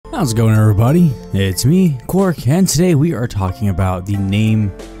How's it going, everybody? It's me, Quark, and today we are talking about the name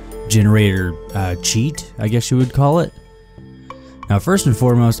generator cheat, I guess you would call it. Now, first and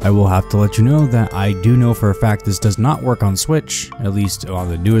foremost, I will have to let you know that I do know for a fact this does not work on Switch, at least on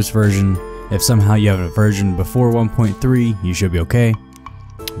the newest version. If somehow you have a version before 1.3, you should be okay,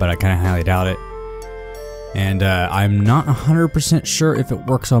 but I kind of highly doubt it. And I'm not 100% sure if it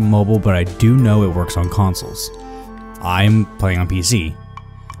works on mobile, but I do know it works on consoles. I'm playing on PC.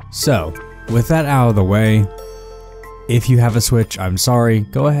 So, with that out of the way, if you have a Switch, I'm sorry,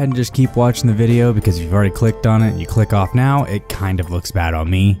 go ahead and just keep watching the video, because if you've already clicked on it and you click off now, it kind of looks bad on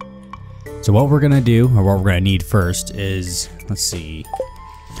me. So what we're gonna do, or what we're gonna need first is, let's see,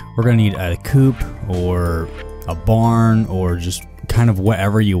 we're gonna need a coop, or a barn, or just kind of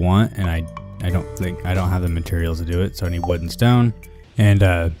whatever you want, and I don't have the materials to do it, so I need wood and stone. And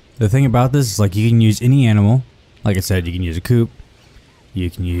the thing about this is, like, you can use any animal. Like I said, you can use a coop, you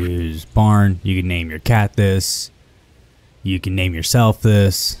can use barn, you can name your cat this, you can name yourself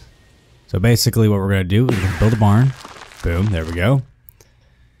this. So basically what we're going to do is we're going to build a barn. Boom, there we go.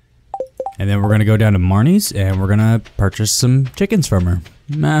 And then we're going to go down to Marnie's and we're going to purchase some chickens from her.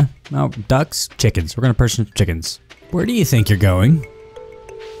 No, ducks, chickens. We're going to purchase chickens. Where do you think you're going?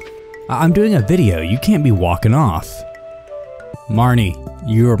 I'm doing a video, you can't be walking off. Marnie,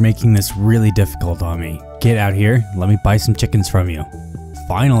 you are making this really difficult on me. Get out here, let me buy some chickens from you.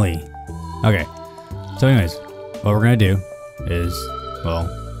 Finally. Okay, so anyways, what we're gonna do is, well,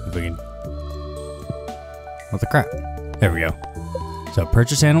 if we can, what the crap? There we go. So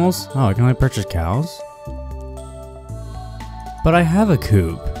purchase animals. Oh, I can only purchase cows. But I have a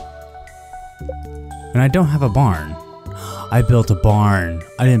coop. And I don't have a barn. I built a barn.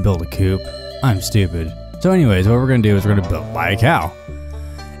 I didn't build a coop. I'm stupid. So anyways, what we're gonna do is we're gonna buy a cow.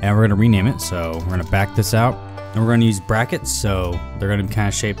 And we're gonna rename it, so we're gonna back this out. And we're gonna use brackets, so they're gonna be kind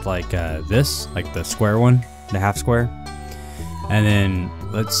of shaped like this, like the square one, the half square. And then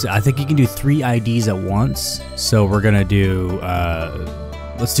I think you can do 3 IDs at once. So we're gonna do,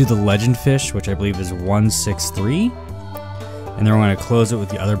 let's do the legend fish, which I believe is 163. And then we're gonna close it with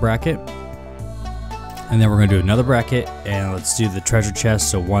the other bracket. And then we're gonna do another bracket, and let's do the treasure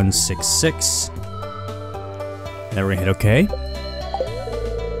chest, so 166. And then we're gonna hit OK.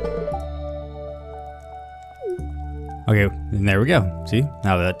 Okay, and there we go. See?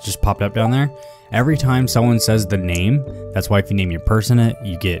 Now that just popped up down there. Every time someone says the name, that's why if you name your person it,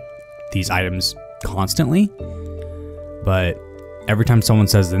 you get these items constantly. But every time someone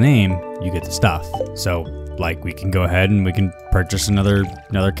says the name, you get the stuff. So, like, we can go ahead and we can purchase another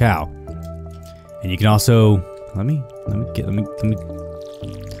cow. And you can also, let me,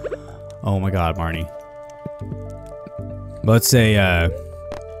 oh my god, Marnie. Let's say,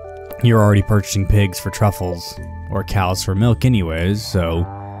 you're already purchasing pigs for truffles, or cows for milk anyways, so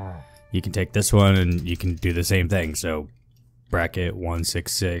you can take this one and you can do the same thing. So bracket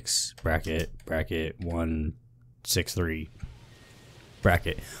 166, bracket 163,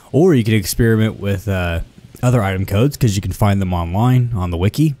 bracket. Or you can experiment with other item codes, because you can find them online on the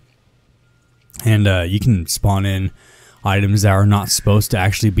wiki. And you can spawn in items that are not supposed to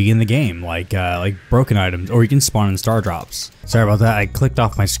actually be in the game, like broken items, or you can spawn in star drops. Sorry about that, I clicked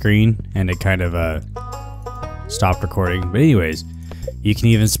off my screen and it kind of stopped recording. But anyways, you can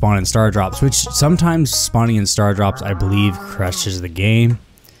even spawn in star drops, which sometimes spawning in star drops, I believe, crashes the game.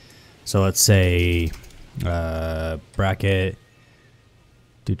 So let's say bracket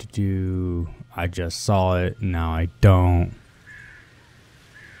I just saw it, now I don't.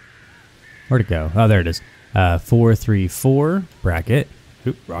 Where'd it go? Oh, there it is. 434 bracket.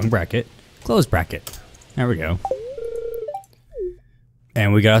 Oop, wrong bracket. Close bracket. There we go.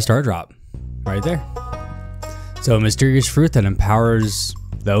 And we got a star drop right there. So, a mysterious fruit that empowers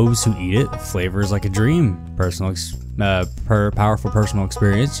those who eat it. Flavors like a dream. Powerful personal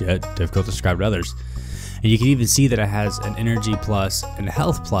experience, yet difficult to describe to others. And you can even see that it has an energy plus and a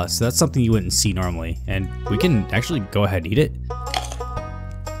health plus. So that's something you wouldn't see normally. And we can actually go ahead and eat it.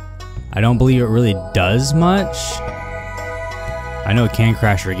 I don't believe it really does much. I know it can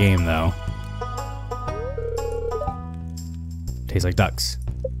crash your game though. Tastes like ducks.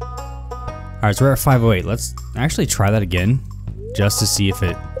 Alright, so we're at 508. Let's actually try that again, just to see if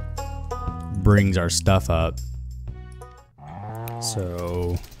it brings our stuff up.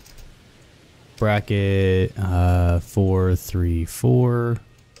 So, bracket 434,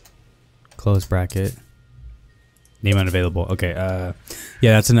 close bracket. Name unavailable. Okay,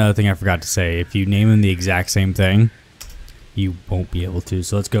 yeah, that's another thing I forgot to say. If you name them the exact same thing, you won't be able to.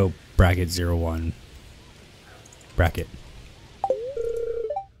 So let's go bracket 01. Bracket.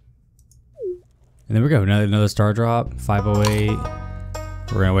 And there we go, another star drop, 508.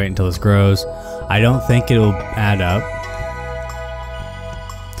 We're gonna wait until this grows. I don't think it'll add up.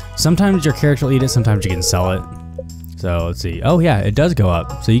 Sometimes your character will eat it, sometimes you can sell it. So let's see. Oh yeah, it does go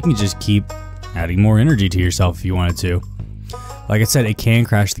up. So you can just keep adding more energy to yourself if you wanted to. Like I said, it can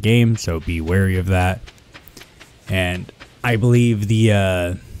crash the game, so be wary of that. And I believe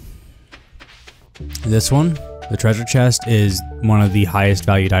the this one, the treasure chest, is one of the highest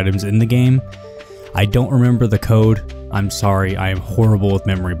valued items in the game. I don't remember the code. I'm sorry, I am horrible with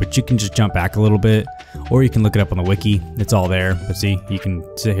memory, but you can just jump back a little bit, or you can look it up on the wiki. It's all there. But see, you can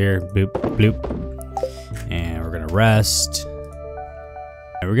sit here, boop, bloop, and we're gonna rest.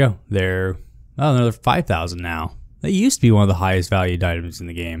 There we go. There. Oh, another 5,000 now. They used to be one of the highest valued items in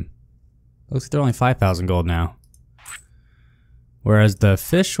the game. Looks like they're only 5,000 gold now. Whereas the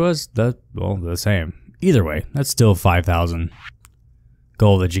fish was the same. Either way, that's still 5,000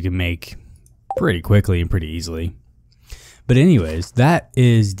 gold that you can make pretty quickly and pretty easily. But anyways, that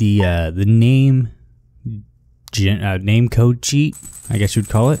is the name code cheat, I guess you'd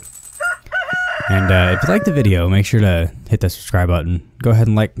call it. And if you like the video, make sure to hit that subscribe button. Go ahead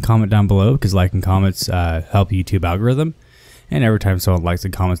and like and comment down below, because like and comments help YouTube algorithm. And every time someone likes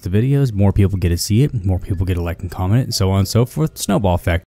and comments the videos, more people get to see it, more people get to like and comment it, and so on and so forth. Snowball effect.